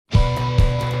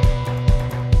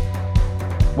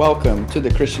Welcome to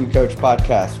the Christian Coach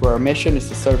Podcast, where our mission is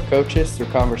to serve coaches through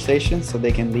conversations so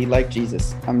they can lead like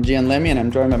Jesus. I'm Gian Lemmy, and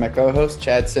I'm joined by my co-host,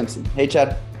 Chad Simpson. Hey,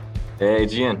 Chad. Hey,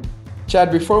 Gian.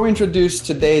 Chad, before we introduce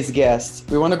today's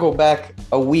guest, we want to go back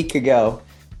a week ago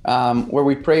where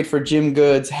we prayed for Jim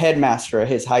Good's headmaster at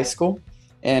his high school.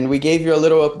 And we gave you a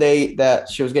little update that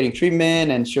she was getting treatment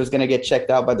and she was going to get checked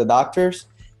out by the doctors.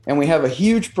 And we have a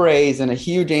huge praise and a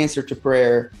huge answer to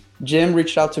prayer. Jim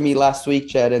reached out to me last week,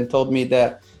 Chad, and told me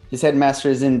that his headmaster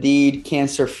is indeed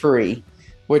cancer-free,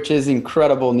 which is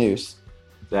incredible news.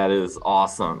 That is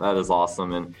awesome. That is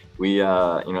awesome. And we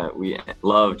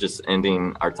love just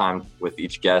ending our time with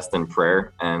each guest in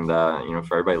prayer. And,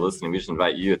 for everybody listening, we just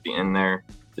invite you at the end there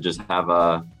to just have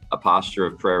a posture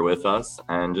of prayer with us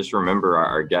and just remember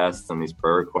our guests and these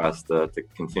prayer requests to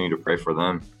continue to pray for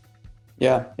them.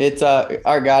 Yeah, it's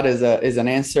our God is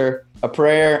a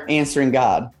prayer answering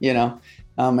God,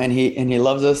 and he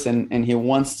loves us and he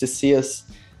wants to see us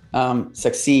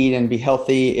succeed and be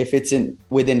healthy if it's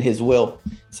within his will.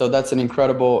 So that's an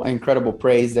incredible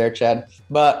praise there, Chad.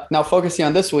 But now focusing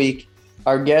on this week,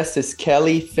 our guest is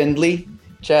Kelly Findley.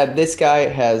 Chad, this guy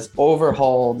has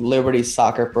overhauled Liberty's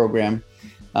soccer program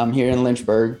here in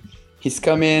Lynchburg. He's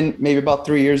come in maybe about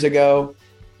 3 years ago.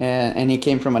 And he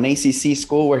came from an ACC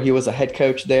school where he was a head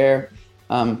coach there,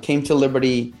 came to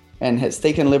Liberty and has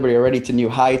taken Liberty already to new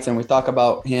heights. And we talk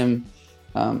about him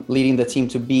leading the team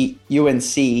to beat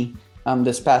UNC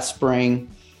this past spring.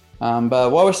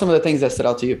 But what were some of the things that stood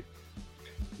out to you?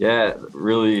 Yeah,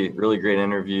 really, really great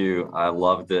interview. I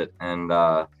loved it. And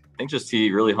I think just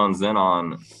he really hones in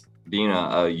on being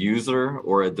a user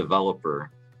or a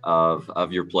developer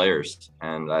of your players.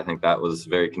 And I think that was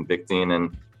very convicting.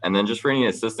 And then just for any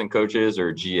assistant coaches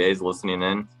or GAs listening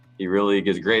in, he really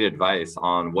gives great advice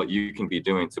on what you can be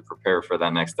doing to prepare for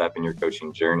that next step in your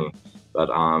coaching journey. But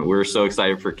we're so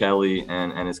excited for Kelly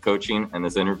and his coaching and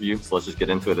this interview. So let's just get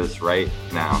into this right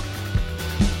now.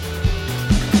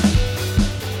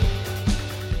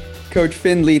 Coach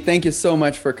Findley, thank you so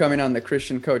much for coming on the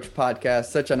Christian Coach Podcast.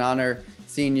 Such an honor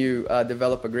seeing you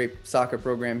develop a great soccer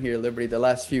program here at Liberty the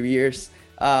last few years.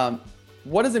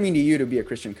 What does it mean to you to be a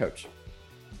Christian coach?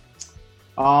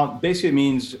 Basically it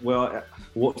means,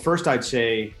 first I'd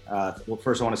say,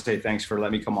 first I want to say thanks for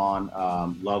letting me come on.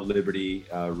 Love Liberty,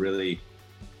 really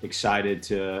excited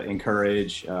to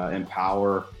encourage,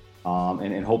 empower,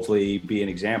 and hopefully be an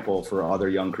example for other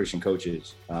young Christian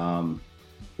coaches.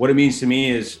 What it means to me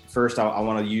is, first I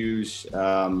want to use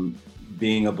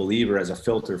being a believer as a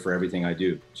filter for everything I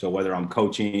do. So whether I'm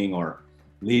coaching or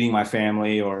leading my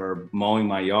family or mowing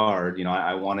my yard,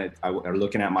 or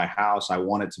looking at my house, I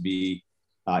want it to be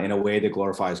in a way that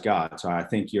glorifies God. So I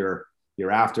think you're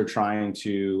after trying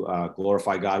to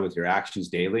glorify God with your actions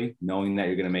daily, knowing that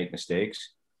you're going to make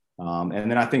mistakes.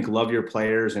 And then I think love your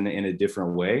players in a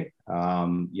different way,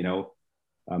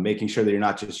 making sure that you're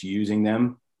not just using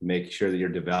them, making sure that you're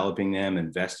developing them,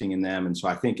 investing in them. And so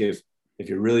I think if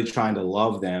you're really trying to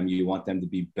love them, you want them to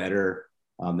be better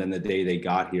than the day they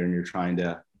got here, and you're trying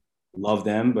to love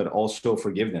them, but also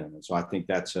forgive them. And so I think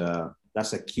that's a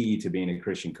key to being a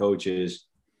Christian coach is,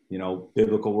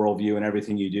 biblical worldview in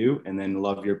everything you do, and then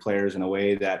love your players in a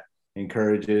way that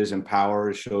encourages,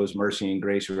 empowers, shows mercy and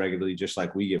grace regularly, just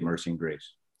like we get mercy and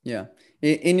grace. Yeah.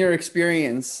 In your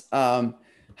experience,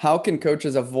 how can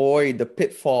coaches avoid the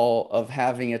pitfall of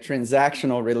having a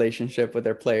transactional relationship with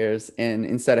their players and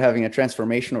instead of having a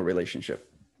transformational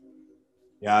relationship?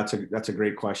 Yeah, that's a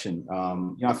great question.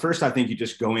 At first, I think you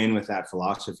just go in with that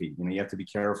philosophy. You have to be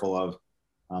careful of.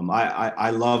 I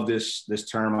love this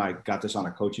term. I got this on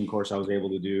a coaching course I was able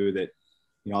to do. That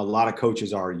a lot of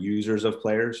coaches are users of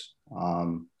players.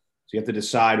 So you have to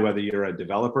decide whether you're a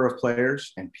developer of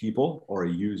players and people or a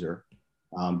user.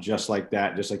 Just like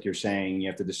that, just like you're saying, you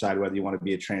have to decide whether you want to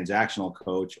be a transactional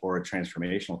coach or a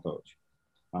transformational coach.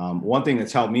 One thing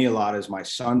that's helped me a lot is my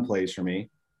son plays for me.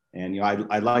 And,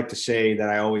 I like to say that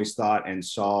I always thought and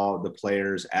saw the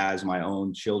players as my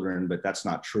own children, but that's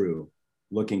not true.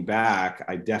 Looking back,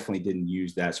 I definitely didn't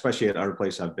use that, especially at other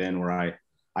places I've been where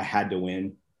I had to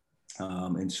win.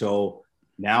 And so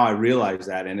now I realize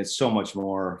that, and it's so much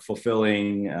more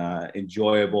fulfilling,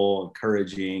 enjoyable,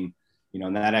 encouraging,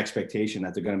 and that expectation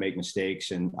that they're going to make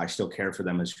mistakes and I still care for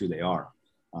them as who they are.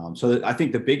 So I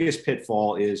think the biggest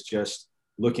pitfall is just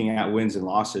looking at wins and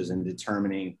losses and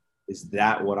determining, is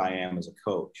that what I am as a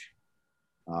coach?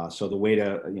 So the way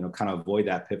to, kind of avoid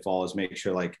that pitfall is make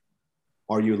sure,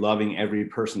 are you loving every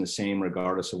person the same,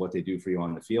 regardless of what they do for you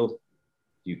on the field?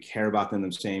 Do you care about them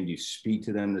the same? Do you speak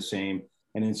to them the same?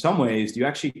 And in some ways, do you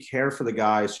actually care for the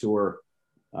guys who are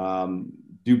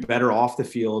do better off the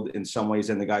field in some ways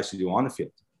than the guys who do on the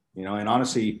field? and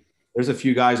honestly, there's a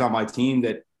few guys on my team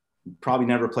that probably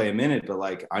never play a minute, but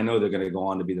like, I know they're going to go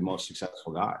on to be the most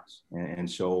successful guys. And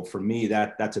so for me,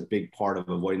 that's a big part of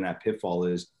avoiding that pitfall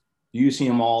is, do you see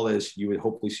them all as you would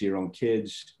hopefully see your own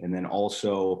kids? And then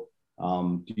also,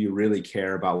 do you really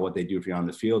care about what they do for you on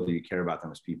the field? Do you care about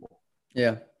them as people?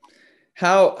 Yeah.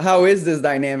 How is this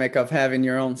dynamic of having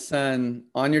your own son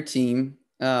on your team?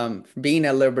 Being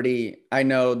at Liberty, I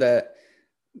know that,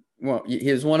 well,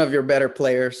 he's one of your better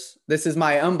players. This is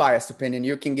my unbiased opinion.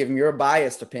 You can give me your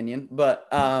biased opinion, but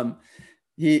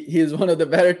he's one of the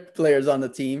better players on the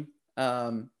team.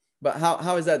 But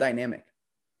how is that dynamic?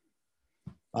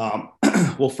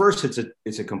 Well, first,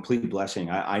 it's a complete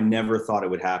blessing. I never thought it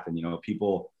would happen.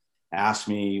 People asked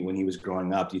me when he was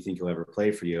growing up, do you think he'll ever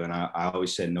play for you? And I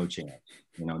always said, no chance,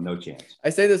 no chance.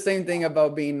 I say the same thing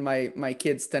about being my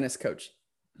kid's tennis coach.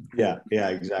 Yeah,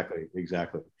 exactly.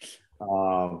 Because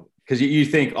you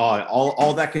think,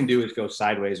 all that can do is go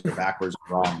sideways or backwards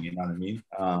or wrong. You know what I mean?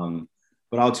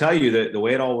 But I'll tell you that the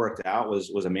way it all worked out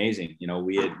was amazing.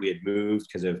 We had moved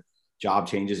because of job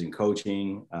changes in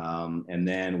coaching. And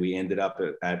then we ended up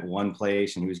at one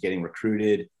place and he was getting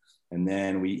recruited. And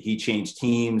then he changed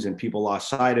teams and people lost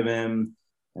sight of him.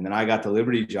 And then I got the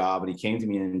Liberty job and he came to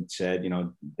me and said,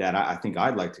 Dad, I think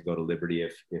I'd like to go to Liberty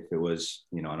if it was,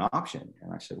 an option.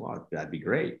 And I said, well, that'd be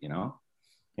great, And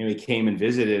he came and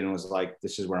visited and was like,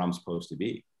 this is where I'm supposed to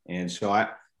be. And so I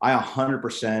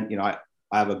 100%,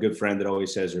 I have a good friend that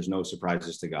always says there's no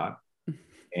surprises to God.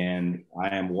 And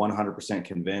I am 100%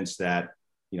 convinced that,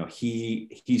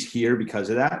 he's here because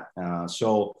of that.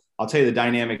 So I'll tell you the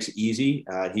dynamic's easy.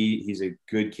 He's a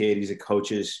good kid. He's a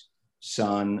coach's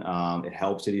son. It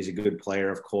helps that he's a good player,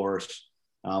 of course.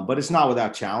 But it's not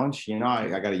without challenge. I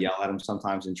got to yell at him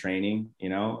sometimes in training,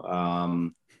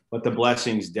 but the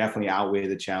blessings definitely outweigh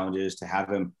the challenges. To have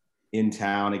him in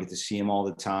town, I get to see him all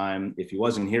the time. If he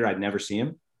wasn't here, I'd never see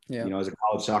him. Yeah. As a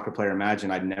college soccer player,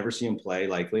 imagine I'd never see him play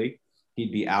likely.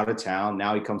 He'd be out of town.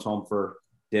 Now he comes home for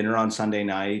dinner on Sunday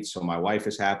night. So my wife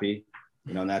is happy,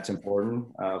 and that's important,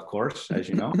 of course, as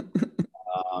you know.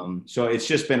 So it's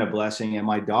just been a blessing. And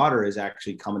my daughter is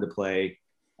actually coming to play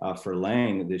for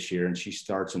Lang this year, and she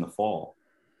starts in the fall.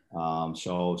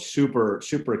 So super,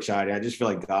 super exciting. I just feel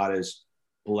like God has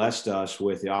blessed us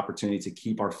with the opportunity to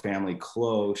keep our family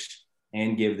close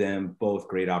and give them both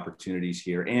great opportunities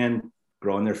here and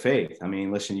grow in their faith. I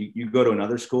mean, listen, you go to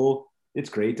another school,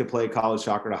 it's great to play college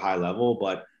soccer at a high level,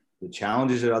 but the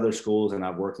challenges at other schools, and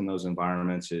I've worked in those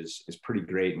environments, is pretty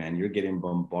great, man. You're getting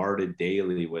bombarded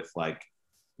daily with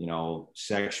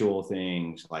sexual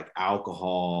things like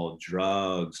alcohol,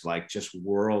 drugs, like just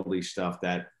worldly stuff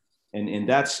and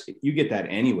that's, you get that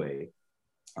anyway.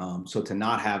 So to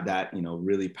not have that,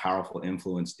 really powerful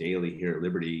influence daily here at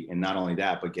Liberty, and not only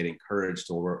that, but get encouraged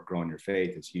to grow in your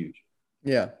faith is huge.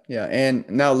 Yeah. And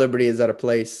now Liberty is at a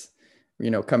place,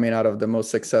 coming out of the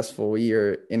most successful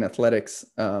year in athletics,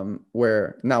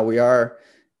 where now we are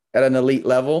at an elite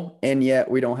level, and yet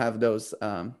we don't have those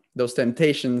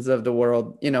temptations of the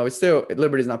world. It's still,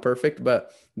 Liberty is not perfect,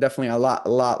 but definitely a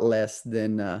lot less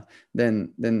than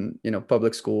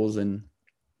public schools and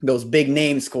those big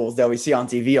name schools that we see on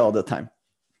TV all the time.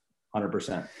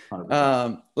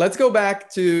 100%. Let's go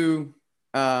back to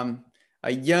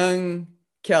a young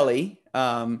Kelly.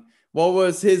 What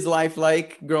was his life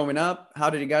like growing up? How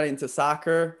did he get into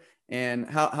soccer? And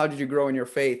how did you grow in your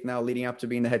faith now leading up to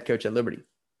being the head coach at Liberty?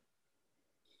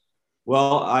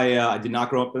 Well, I did not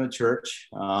grow up in the church,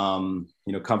 come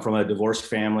from a divorced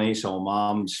family. So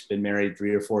mom's been married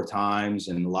 3 or 4 times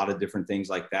and a lot of different things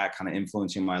like that kind of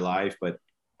influencing my life, but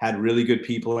had really good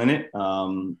people in it.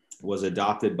 Was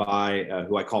adopted by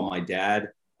who I call my dad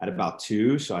at about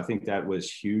 2. So I think that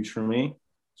was huge for me.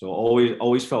 So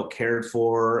always felt cared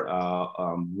for,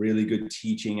 really good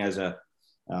teaching as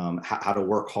how to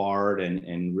work hard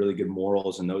and really good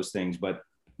morals and those things, but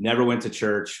never went to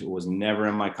church, was never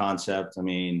in my concept. I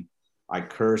mean, I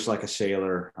cursed like a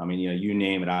sailor. I mean, you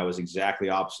name it. I was exactly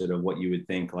opposite of what you would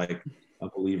think like a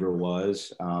believer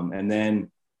was. And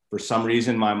then for some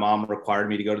reason, my mom required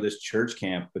me to go to this church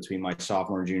camp between my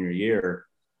sophomore and junior year.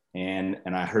 And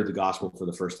I heard the gospel for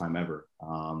the first time ever.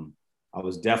 I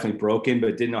was definitely broken,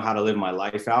 but didn't know how to live my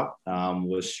life out.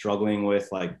 Was struggling with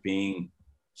like being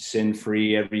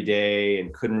sin-free every day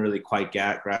and couldn't really quite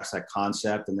grasp that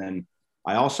concept. And then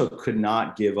I also could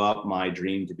not give up my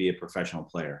dream to be a professional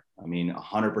player. I mean,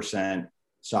 100%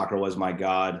 soccer was my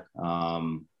God.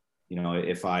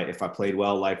 If I played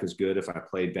well, life was good. If I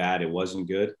played bad, it wasn't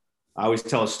good. I always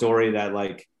tell a story that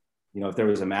if there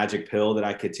was a magic pill that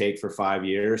I could take for 5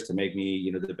 years to make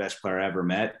me, the best player I ever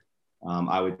met,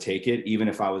 I would take it. Even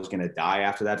if I was going to die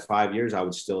after that 5 years, I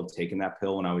would still have taken that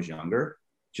pill when I was younger,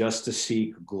 just to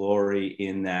seek glory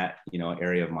in that,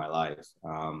 area of my life.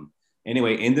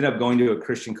 Anyway, ended up going to a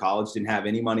Christian college, didn't have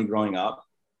any money growing up,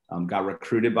 got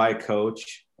recruited by a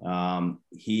coach.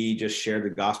 He just shared the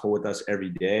gospel with us every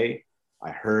day. I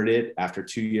heard it after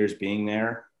 2 years being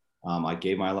there. I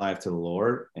gave my life to the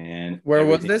Lord. And where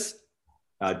was this?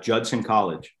 Judson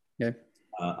College. Okay.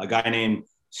 A guy named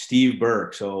Steve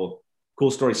Burke. So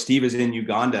cool story. Steve is in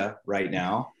Uganda right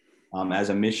now as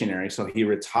a missionary. So he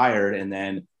retired and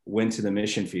then went to the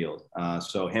mission field.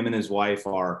 So him and his wife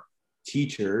are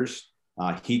teachers.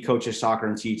 He coaches soccer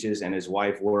and teaches, and his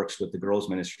wife works with the girls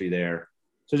ministry there.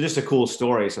 So just a cool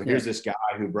story. So here's this guy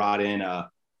who brought in,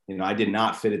 I did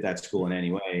not fit at that school in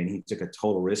any way, and he took a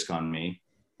total risk on me.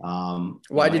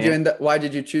 Why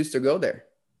did you choose to go there?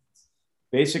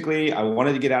 Basically, I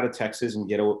wanted to get out of Texas and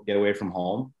get away from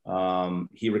home.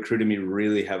 He recruited me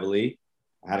really heavily.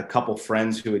 I had a couple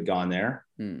friends who had gone there,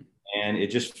 and it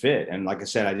just fit. And like I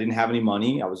said, I didn't have any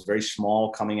money. I was very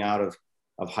small coming out of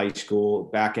high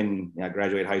school. I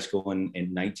graduated high school in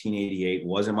 1988.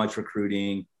 Wasn't much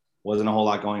recruiting. Wasn't a whole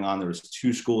lot going on. There was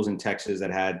 2 schools in Texas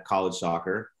that had college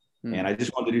soccer, and I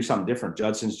just wanted to do something different.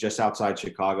 Judson's just outside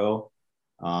Chicago.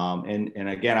 And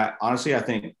again, I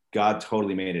think God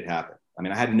totally made it happen. I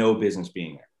mean, I had no business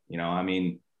being there.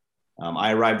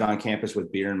 I arrived on campus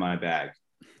with beer in my bag,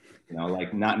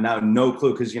 no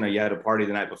clue. Cause you had a party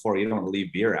the night before. You don't want to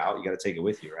leave beer out. You got to take it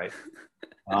with you. Right.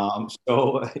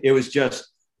 So it was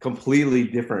just completely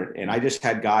different. And I just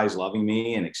had guys loving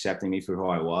me and accepting me for who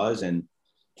I was, and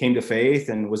came to faith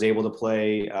and was able to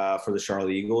play for the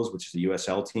Charlotte Eagles, which is the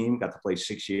USL team. Got to play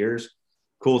 6 years.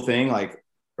 Cool thing. Like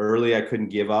early, I couldn't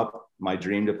give up my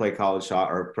dream to play college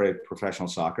soccer or play professional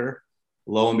soccer.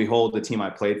 Lo and behold, the team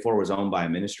I played for was owned by a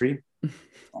ministry.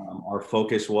 Our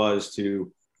focus was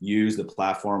to use the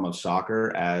platform of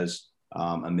soccer as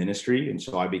a ministry. And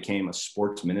so I became a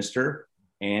sports minister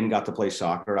and got to play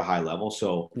soccer at a high level.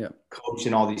 So coached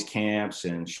in all these camps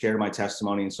and shared my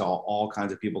testimony and saw all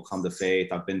kinds of people come to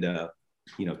faith. I've been to,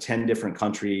 10 different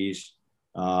countries,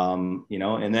 and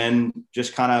then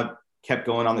just kind of kept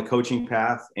going on the coaching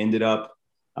path. Ended up,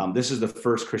 this is the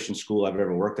first Christian school I've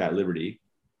ever worked at, Liberty.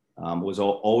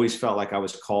 Always felt like I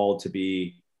was called to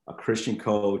be a Christian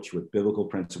coach with biblical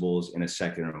principles in a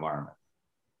secular environment,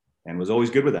 and was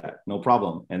always good with that. No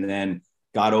problem. And then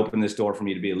God opened this door for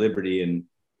me to be at Liberty, and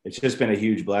it's just been a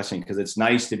huge blessing, because it's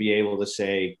nice to be able to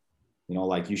say,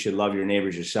 you should love your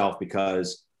neighbors yourself,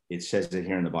 because it says it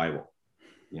here in the Bible.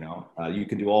 You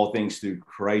can do all things through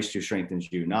Christ who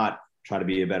strengthens you, not try to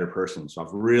be a better person. So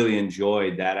I've really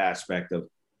enjoyed that aspect of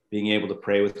being able to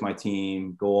pray with my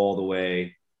team, go all the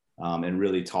way, and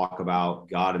really talk about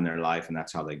God in their life, and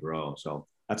that's how they grow. So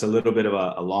that's a little bit of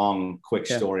a long, quick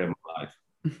story of my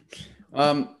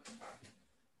life.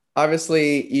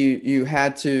 Obviously you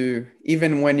had to,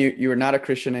 even when you were not a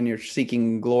Christian and you're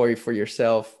seeking glory for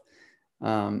yourself,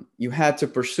 you had to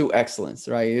pursue excellence,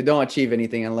 right? You don't achieve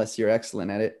anything unless you're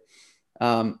excellent at it.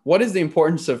 What is the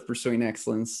importance of pursuing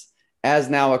excellence as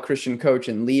now a Christian coach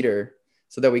and leader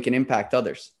so that we can impact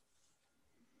others?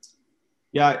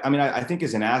 Yeah. I mean, I think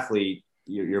as an athlete,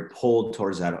 you're pulled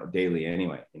towards that daily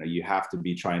anyway. You have to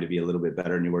be trying to be a little bit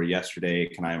better than you were yesterday.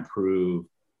 Can I improve?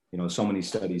 So many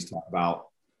studies talk about,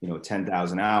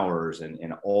 10,000 hours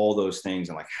and all those things,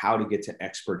 and like how to get to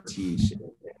expertise in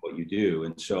what you do.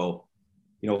 And so,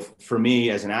 for me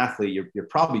as an athlete, you're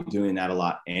probably doing that a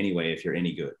lot anyway, if you're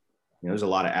any good. There's a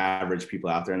lot of average people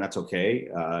out there, and that's okay.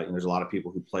 There's a lot of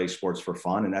people who play sports for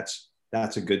fun, and that's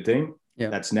a good thing. Yeah.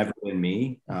 That's never been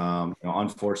me.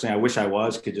 Unfortunately, I wish I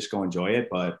could just go enjoy it.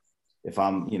 But if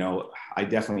I'm, I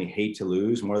definitely hate to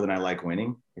lose more than I like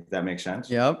winning, if that makes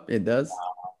sense. Yep, it does.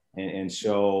 And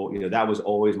so, that was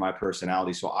always my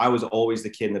personality. So I was always the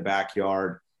kid in the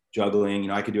backyard juggling.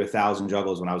 I could do 1,000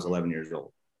 juggles when I was 11 years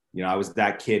old. I was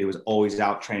that kid who was always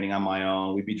out training on my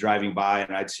own. We'd be driving by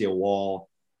and I'd see a wall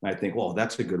and I'd think, well,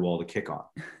 that's a good wall to kick on.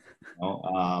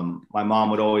 My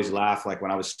mom would always laugh. Like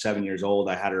when I was 7 years old,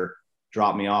 I had her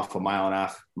drop me off a mile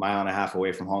and a half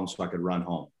away from home so I could run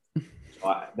home.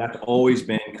 So that's always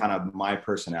been kind of my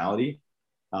personality.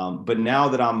 But now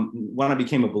that when I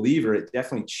became a believer, it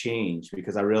definitely changed,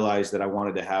 because I realized that I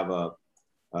wanted to have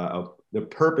the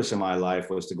purpose of my life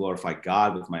was to glorify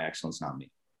God with my excellence, not me.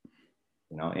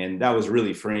 And that was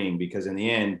really freeing, because in the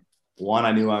end, 1,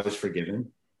 I knew I was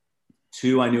forgiven.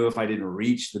 2, I knew if I didn't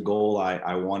reach the goal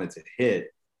I wanted to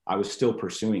hit, I was still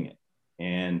pursuing it.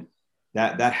 And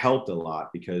that helped a lot,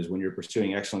 because when you're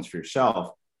pursuing excellence for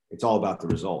yourself, it's all about the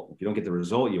result. If you don't get the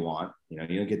result you want, you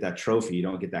don't get that trophy, you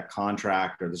don't get that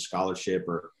contract or the scholarship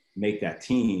or make that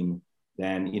team,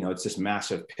 then, it's this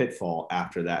massive pitfall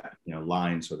after that,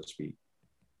 line, so to speak.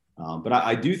 But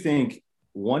I do think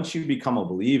once you become a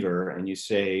believer and you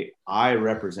say, I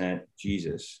represent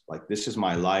Jesus, like this is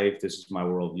my life, this is my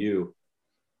worldview.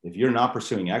 If you're not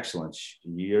pursuing excellence,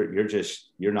 you're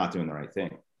not doing the right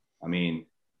thing. I mean,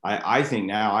 I think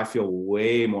now I feel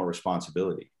way more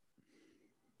responsibility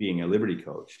being a Liberty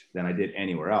coach than I did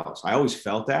anywhere else. I always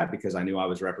felt that because I knew I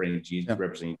was representing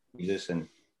Jesus, and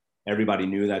everybody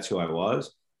knew that's who I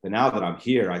was. But now that I'm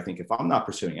here, I think if I'm not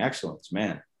pursuing excellence,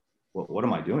 man, what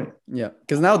am I doing? Yeah,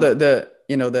 because now the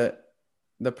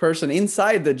person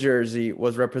inside the jersey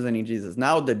was representing Jesus.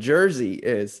 Now the jersey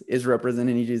is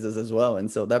representing Jesus as well, and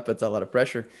so that puts a lot of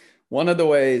pressure. One of the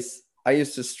ways I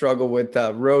used to struggle with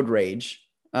road rage,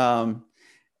 and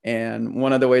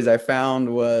one of the ways I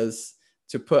found was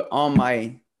to put on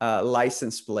my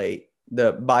license plate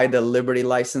buy the Liberty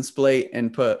license plate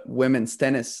and put women's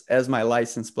tennis as my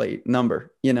license plate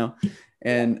number,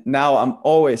 and now I'm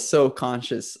always so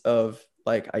conscious of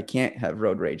like, I can't have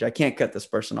road rage. I can't cut this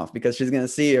person off because she's going to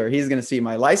see, or he's going to see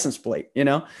my license plate, and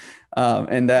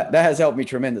that has helped me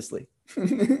tremendously. Oh,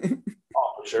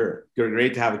 for sure.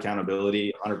 Great to have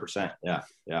accountability. 100%.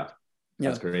 Yeah.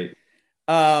 That's great.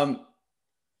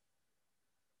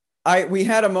 We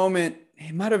had a moment,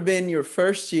 it might've been your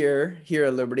first year here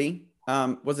at Liberty.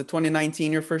 Was it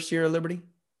 2019, your first year at Liberty?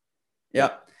 Yeah.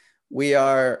 We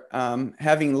are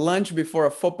having lunch before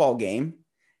a football game,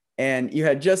 and you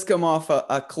had just come off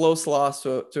a close loss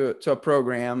to a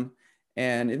program,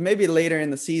 and it may be later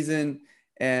in the season,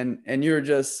 and you're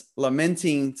just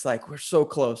lamenting. It's like, we're so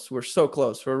close,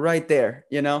 we're right there,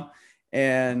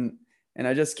 and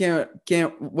I just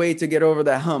can't wait to get over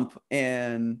that hump.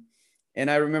 And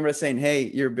I remember saying,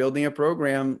 hey, you're building a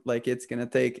program. Like it's going to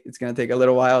take a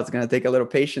little while. It's going to take a little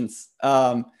patience.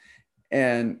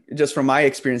 And just from my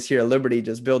experience here at Liberty,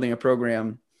 just building a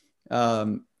program.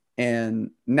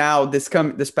 And now this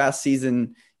past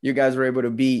season, you guys were able to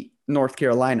beat North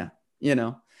Carolina,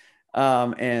 and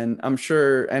I'm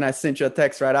sure, and I sent you a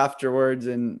text right afterwards,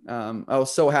 and I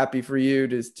was so happy for you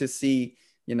to see,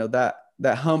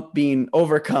 that hump being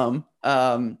overcome.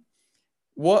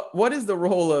 What is the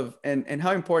role of, and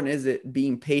how important is it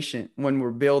being patient when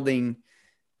we're building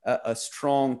a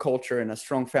strong culture and a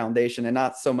strong foundation, and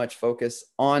not so much focus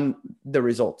on the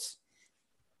results?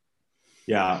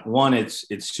 Yeah, one, it's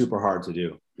super hard to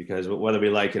do because whether we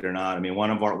like it or not, I mean, one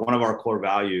of our core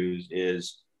values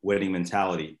is winning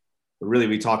mentality. But really,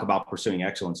 we talk about pursuing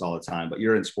excellence all the time, but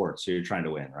you're in sports, so you're trying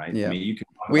to win, right? Yeah. I mean, you can.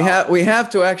 We have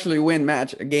to actually win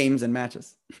games and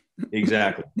matches.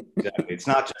 Exactly. It's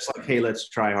not just like, hey, let's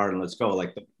try hard and let's go.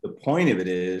 Like the point of it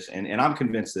is, and I'm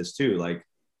convinced this too, like,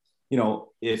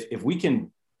 if we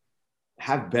can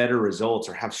have better results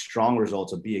or have strong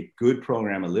results or be a good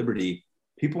program at Liberty,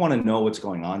 people want to know what's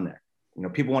going on there.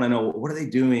 People want to know, what are they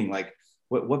doing? Like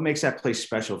what makes that place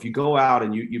special? If you go out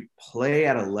and you play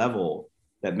at a level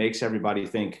that makes everybody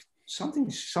think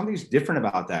something's different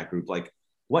about that group, like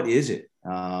what is it?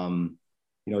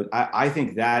 I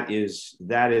think that is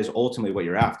ultimately what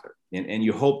you're after. And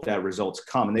you hope that results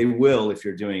come, and they will if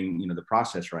you're doing, the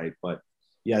process right. But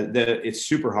yeah, it's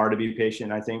super hard to be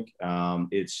patient. I think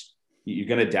you're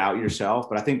going to doubt yourself,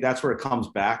 but I think that's where it comes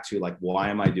back to, like, why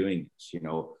am I doing this?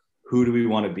 Who do we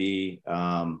want to be?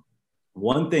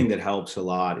 One thing that helps a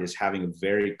lot is having a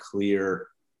very clear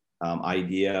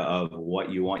idea of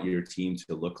what you want your team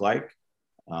to look like.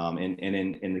 And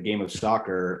in the game of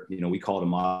soccer, we call it a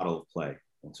model of play.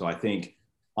 And so I think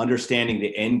understanding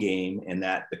the end game and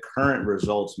that the current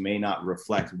results may not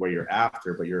reflect where you're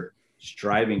after, but you're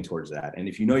striving towards that. And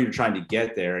if you're trying to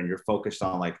get there and you're focused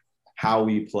on like how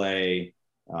we play,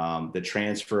 the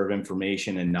transfer of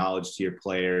information and knowledge to your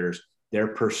players, their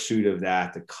pursuit of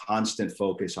that, the constant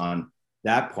focus on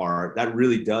that part, that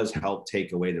really does help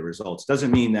take away the results.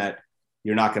 Doesn't mean that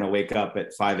you're not going to wake up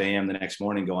at 5 a.m. the next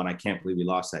morning going, I can't believe we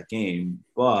lost that game.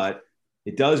 But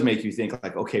it does make you think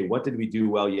like, okay, what did we do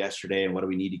well yesterday? And what do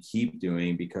we need to keep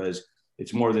doing? Because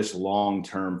it's more this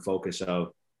long-term focus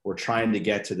of, we're trying to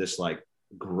get to this like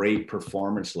great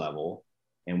performance level,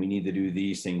 and we need to do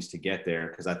these things to get there.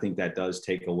 Because I think that does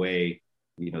take away,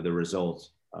 the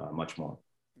results much more.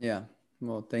 Yeah.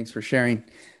 Well, thanks for sharing.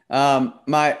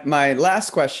 My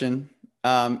last question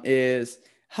is,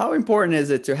 how important is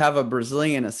it to have a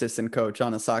Brazilian assistant coach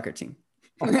on a soccer team?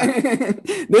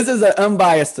 This is an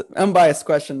unbiased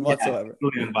question whatsoever. Yeah,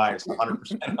 really unbiased,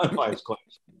 100% unbiased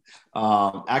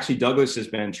question. Actually, Douglas has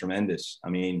been tremendous. I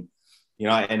mean,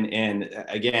 and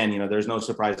again, there's no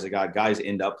surprises that guys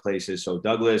end up places. So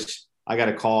Douglas, I got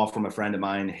a call from a friend of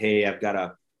mine. Hey, I've got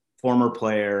a former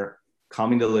player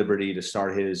coming to Liberty to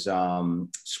start his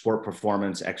sport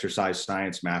performance exercise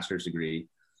science master's degree.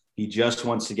 He just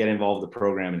wants to get involved in the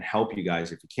program and help you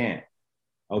guys if he can.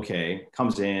 Okay,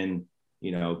 comes in,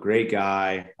 great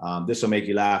guy. This will make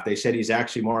you laugh. They said he's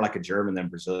actually more like a German than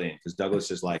Brazilian, because Douglas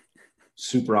is like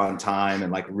super on time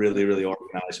and like really, really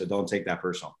organized. So don't take that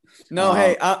personal. No,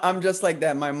 hey, I'm just like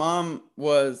that. My mom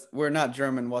we're not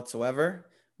German whatsoever,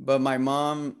 but my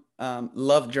mom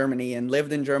loved Germany and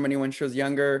lived in Germany when she was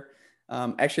younger.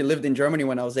 Actually lived in Germany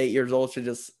when I was 8 years old. She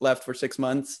just left for 6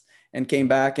 months and came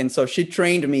back. And so she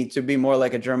trained me to be more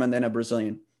like a German than a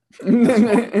Brazilian.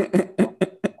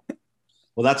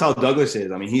 Well, that's how Douglas is.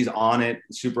 I mean, he's on it,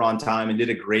 super on time, and did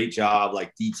a great job,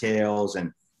 like details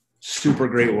and super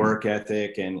great work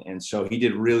ethic. And so he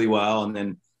did really well. And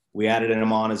then we added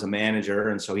him on as a manager.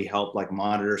 And so he helped like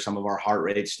monitor some of our heart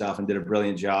rate stuff and did a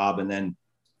brilliant job. And then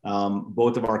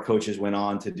both of our coaches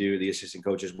the assistant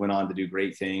coaches went on to do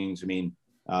great things. I mean,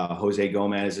 Jose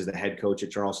Gomez is the head coach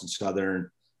at Charleston Southern.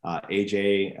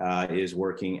 AJ is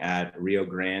working at Rio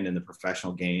Grande in the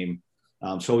professional game.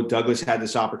 So Douglas had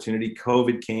this opportunity.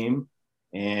 COVID came,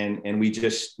 and we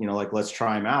just, let's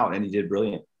try him out. And he did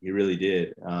brilliant. He really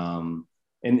did. And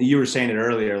you were saying it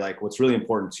earlier, like what's really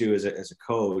important too as a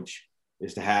coach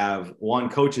is to have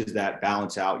coaches that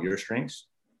balance out your strengths.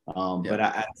 But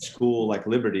at a school like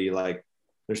Liberty, like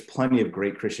there's plenty of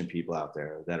great Christian people out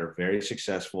there that are very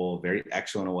successful, very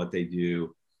excellent at what they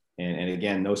do. And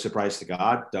again, no surprise to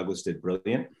God, Douglas did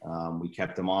brilliant. We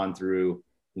kept him on through,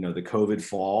 the COVID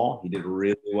fall. He did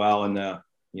really well in the,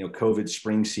 COVID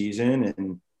spring season.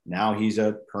 And now he's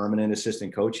a permanent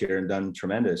assistant coach here and done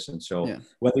tremendous. And so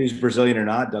whether he's Brazilian or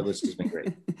not, Douglas has been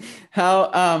great.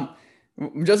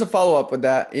 Just a follow up with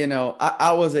that,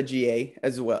 I was a GA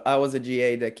as well. I was a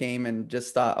GA that came and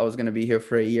just thought I was going to be here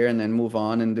for a year and then move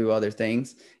on and do other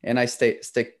things. And I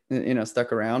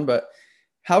stuck around. But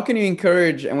how can you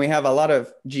encourage, and we have a lot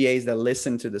of GAs that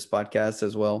listen to this podcast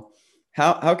as well.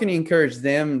 How can you encourage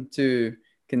them to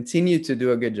continue to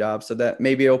do a good job so that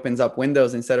maybe it opens up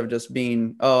windows instead of just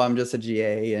being, I'm just a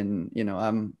GA and,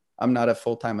 I'm not a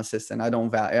full-time assistant. I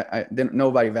don't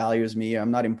nobody values me. I'm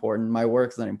not important. My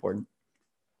work's not important.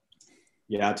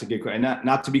 Yeah, it's a good question.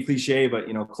 Not to be cliche, but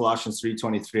Colossians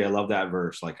 3:23, I love that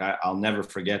verse. Like I'll never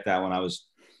forget that when I was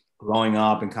growing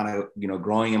up and kind of,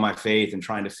 growing in my faith and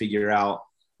trying to figure out,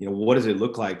 what does it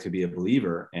look like to be a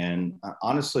believer? And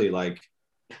honestly, like,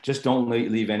 just don't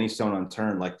leave any stone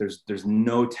unturned. Like there's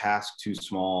no task too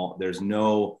small. There's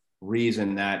no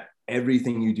reason that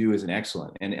everything you do isn't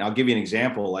excellent. And I'll give you an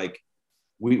example. Like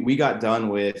we got done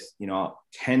with,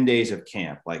 10 days of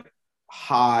camp, like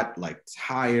hot, like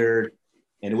tired.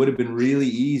 And it would have been really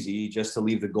easy just to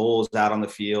leave the goals out on the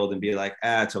field and be like,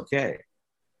 it's okay.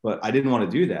 But I didn't want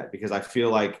to do that because I feel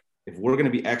like if we're going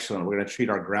to be excellent, we're going to treat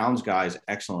our grounds guys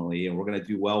excellently and we're going to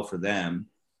do well for them,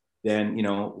 then,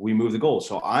 we move the goals.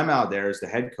 So I'm out there as the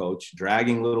head coach,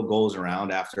 dragging little goals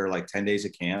around after like 10 days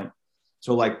of camp.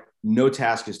 So like no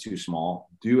task is too small.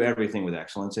 Do everything with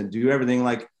excellence and do everything.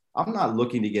 Like I'm not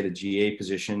looking to get a GA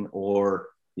position or,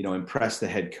 impress the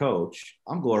head coach.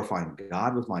 I'm glorifying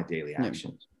God with my daily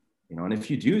actions, and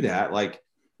if you do that, like,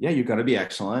 you're going to be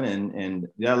excellent. And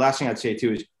the last thing I'd say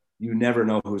too is you never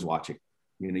know who's watching.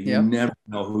 You never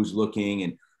know who's looking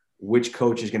and which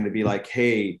coach is going to be like,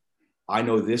 hey, I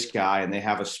know this guy and they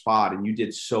have a spot and you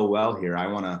did so well here. I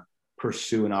want to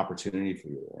pursue an opportunity for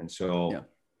you. And so,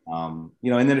 and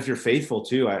then if you're faithful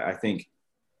too, I think,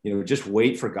 just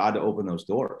wait for God to open those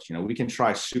doors. We can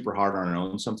try super hard on our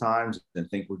own sometimes and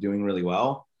think we're doing really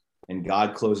well and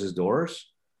God closes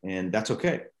doors and that's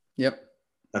okay. Yep.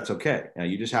 That's okay.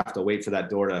 You just have to wait for that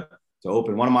door to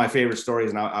open. One of my favorite stories,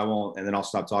 and I won't, and then I'll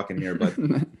stop talking here, but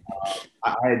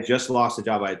I had just lost a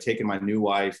job. I had taken my new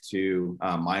wife to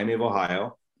Miami of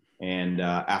Ohio. And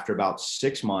after about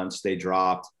 6 months, they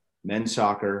dropped men's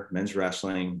soccer, men's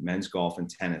wrestling, men's golf, and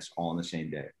tennis all on the same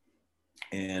day.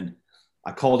 And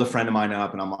I called a friend of mine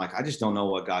up and I'm like, I just don't know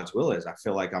what God's will is. I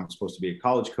feel like I'm supposed to be a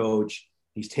college coach.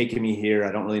 He's taking me here.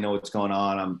 I don't really know what's going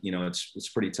on. It's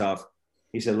pretty tough.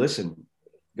 He said, listen,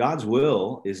 God's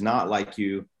will is not like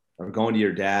you are going to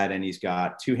your dad and he's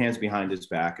got 2 hands behind his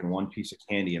back and 1 piece of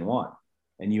candy in one.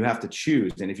 And you have to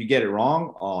choose. And if you get it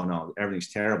wrong, oh no, everything's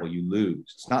terrible. You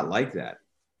lose. It's not like that.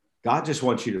 God just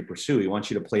wants you to pursue. He wants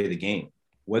you to play the game.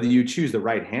 Whether you choose the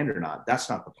right hand or not, that's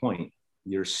not the point.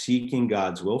 You're seeking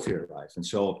God's will for your life. And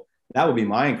so that would be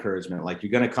my encouragement. Like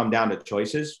you're going to come down to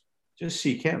choices, just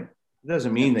seek him. It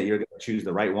doesn't mean that you're going to choose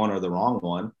the right one or the wrong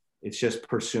one. It's just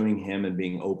pursuing him and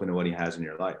being open to what he has in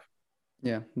your life.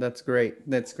 Yeah, that's great.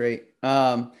 That's great.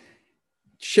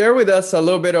 share with us a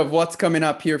little bit of what's coming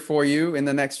up here for you in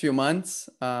the next few months.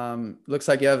 Looks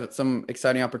like you have some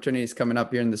exciting opportunities coming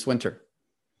up here in this winter.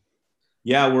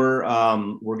 Yeah, we're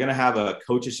going to have a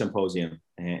coaches symposium,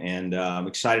 and I'm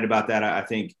excited about that. I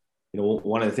think,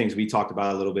 one of the things we talked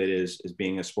about a little bit is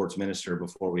being a sports minister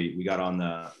before we got on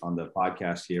the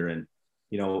podcast here. And,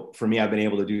 for me, I've been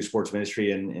able to do sports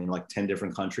ministry in like 10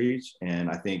 different countries. And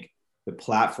I think the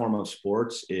platform of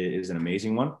sports is an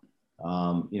amazing one.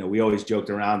 We always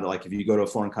joked around that, like, if you go to a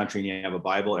foreign country and you have a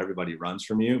Bible, everybody runs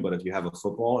from you. But if you have a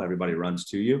football, everybody runs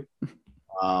to you.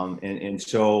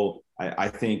 So I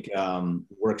think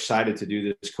we're excited to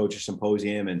do this coaches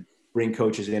symposium and bring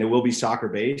coaches in. It will be soccer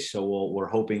based. So we're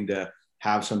hoping to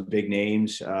have some big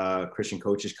names, Christian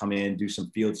coaches come in, do some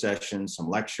field sessions, some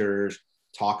lectures,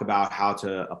 talk about how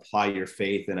to apply your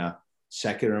faith in a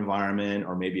secular environment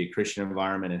or maybe a Christian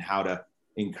environment, and how to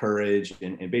encourage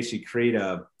and basically create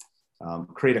a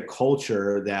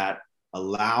culture that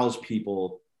allows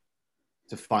people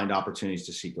to find opportunities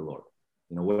to seek the Lord.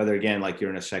 Whether, again, like you're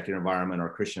in a secular environment or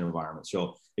a Christian environment.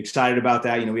 So excited about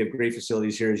that. We have great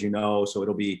facilities here, as you know, so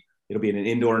it'll be in an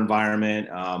indoor environment,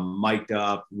 mic'd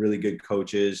up, really good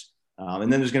coaches.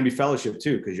 And then there's going to be fellowship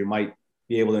too, because you might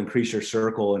be able to increase your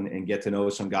circle and get to know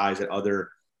some guys at other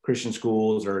Christian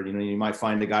schools, or, you might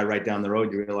find a guy right down the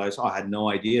road. You realize, I had no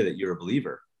idea that you're a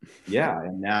believer. Yeah.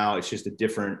 And now it's just a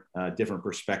different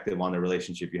perspective on the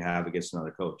relationship you have against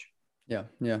another coach. Yeah.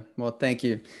 Yeah. Well, thank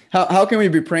you. How can we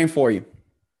be praying for you?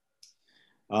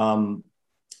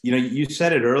 You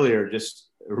said it earlier, just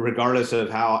regardless of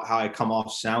how I come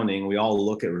off sounding, we all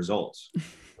look at results,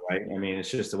 right? I mean, it's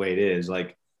just the way it is.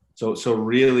 Like, so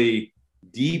really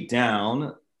deep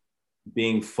down,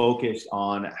 being focused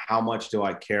on how much do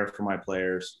I care for my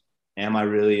players? Am I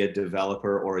really a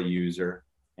developer or a user?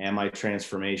 Am I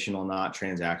transformational, not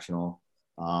transactional?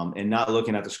 And not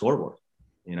looking at the scoreboard.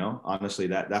 Honestly,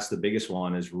 that's the biggest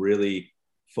one, is really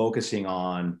focusing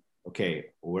on, okay,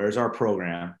 where's our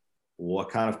program? What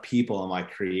kind of people am I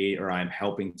I'm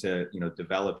helping to,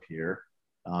 develop here,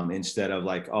 instead of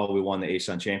like, we won the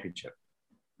ASUN championship.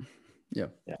 Yeah.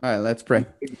 All right, let's pray.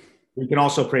 We can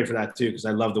also pray for that too, because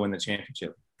I love to win the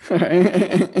championship.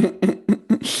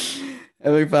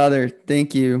 Heavenly Father,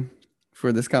 thank you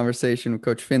for this conversation with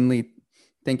Coach Findley.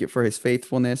 Thank you for his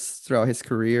faithfulness throughout his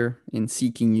career in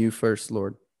seeking you first,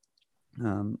 Lord.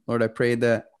 Lord, I pray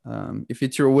that if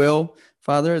it's your will,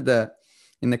 Father, that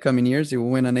in the coming years he will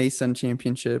win an ASUN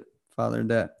championship, Father,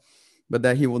 but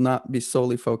that he will not be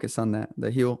solely focused on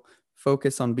that he'll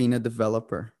focus on being a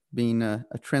developer, being a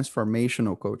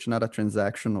transformational coach, not a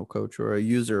transactional coach or a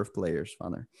user of players,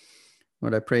 Father.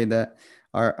 Lord, I pray that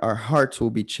our hearts will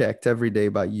be checked every day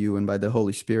by you and by the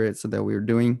Holy Spirit, so that we're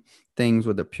doing things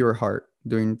with a pure heart,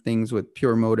 doing things with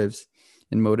pure motives,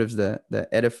 and motives that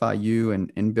edify you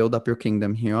and build up your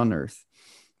kingdom here on earth.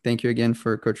 Thank you again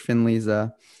for Coach Findley's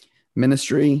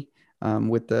ministry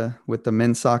with the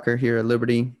men's soccer here at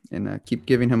Liberty, and keep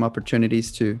giving him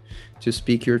opportunities to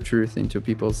speak your truth into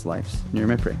people's lives. In your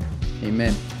name I pray.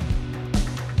 Amen.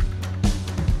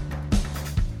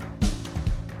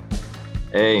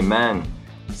 Amen.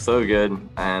 So good.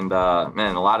 And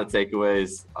man, a lot of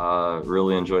takeaways.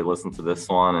 Really enjoyed listening to this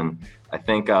one. And I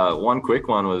think one quick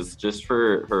one was just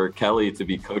for Kelly to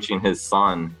be coaching his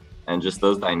son, and just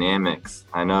those dynamics.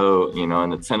 I know, in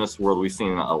the tennis world, we've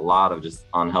seen a lot of just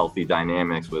unhealthy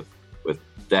dynamics with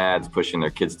dads pushing their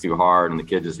kids too hard and the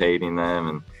kid just hating them.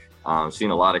 And I've seen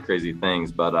a lot of crazy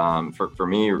things. But for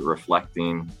me,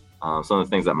 reflecting some of the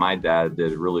things that my dad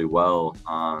did really well.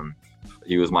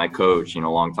 He was my coach,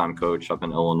 longtime coach up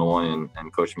in Illinois,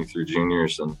 and coached me through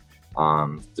juniors, and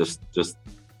just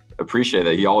appreciate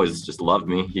that. He always just loved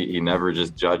me. He never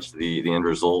just judged the end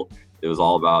result. It was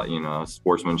all about,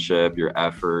 sportsmanship, your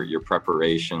effort, your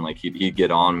preparation. Like he'd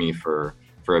get on me for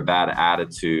a bad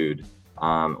attitude,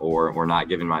 or not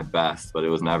giving my best, but it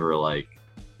was never like,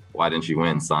 why didn't you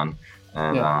win, son?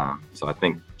 And so I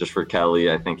think just for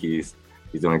Kelly, I think he's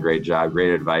doing a great job,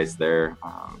 great advice there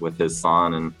with his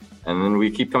son. And then we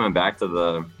keep coming back to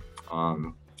the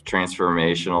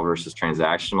transformational versus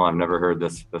transactional. I've never heard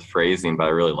this phrasing, but I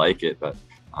really like it. But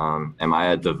am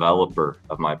I a developer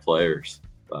of my players?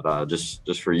 But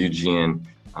just for you, Gian,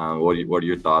 what are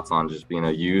your thoughts on just being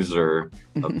a user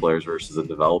of players versus a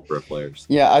developer of players?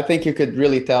 Yeah, I think you could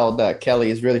really tell that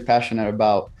Kelly is really passionate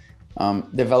about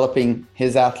developing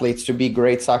his athletes to be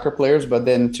great soccer players, but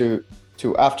then to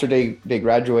after they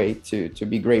graduate to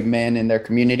be great men in their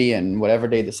community and whatever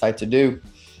they decide to do.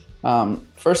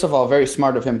 First of all, very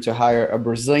smart of him to hire a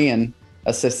Brazilian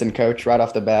assistant coach right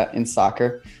off the bat in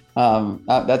soccer.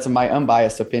 That's my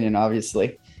unbiased opinion,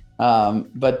 obviously.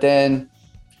 But then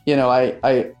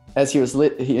as he was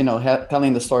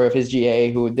telling the story of his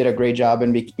GA who did a great job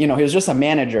and he was just a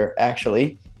manager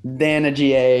actually, then a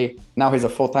GA, now he's a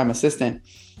full-time assistant.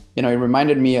 It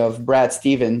reminded me of Brad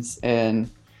Stevens and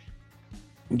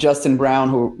Justin Brown,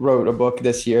 who wrote a book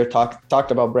this year,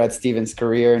 talked about Brad Stevens'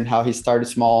 career and how he started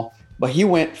small, but he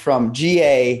went from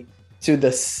GA to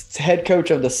the head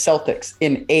coach of the Celtics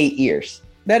in 8 years.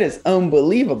 That is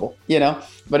unbelievable,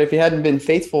 but if he hadn't been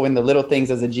faithful in the little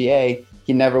things as a GA,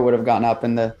 he never would have gone up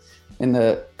in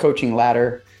the coaching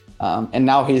ladder. And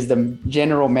now he's the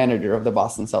general manager of the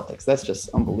Boston Celtics. That's just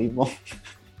unbelievable.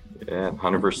 Yeah,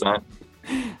 100%.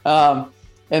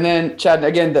 And then, Chad,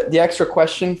 again, the extra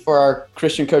question for our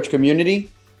Christian coach community,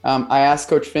 I asked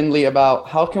Coach Findley about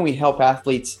how can we help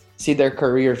athletes see their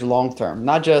careers long-term,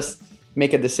 not just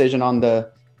make a decision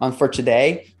for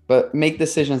today, but make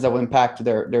decisions that will impact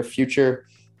their future,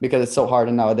 because it's so hard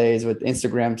nowadays with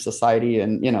Instagram society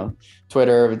and,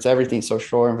 Twitter, it's everything so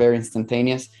short and very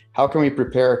instantaneous. How can we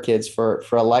prepare our kids for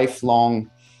a lifelong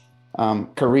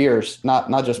careers,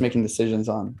 not just making decisions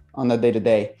on the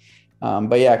day-to-day?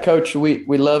 But yeah, Coach,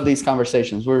 we love these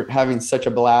conversations. We're having such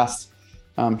a blast.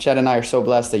 Chad and I are so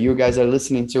blessed that you guys are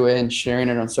listening to it and sharing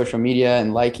it on social media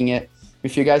and liking it.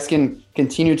 If you guys can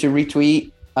continue to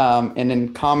retweet and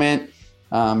then comment,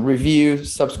 review,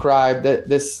 subscribe,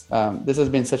 this has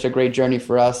been such a great journey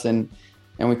for us, and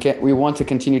we want to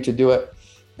continue to do it.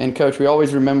 And Coach, we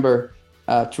always remember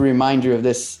to remind you of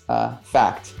this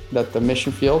fact, that the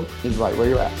mission field is right where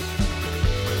you're at.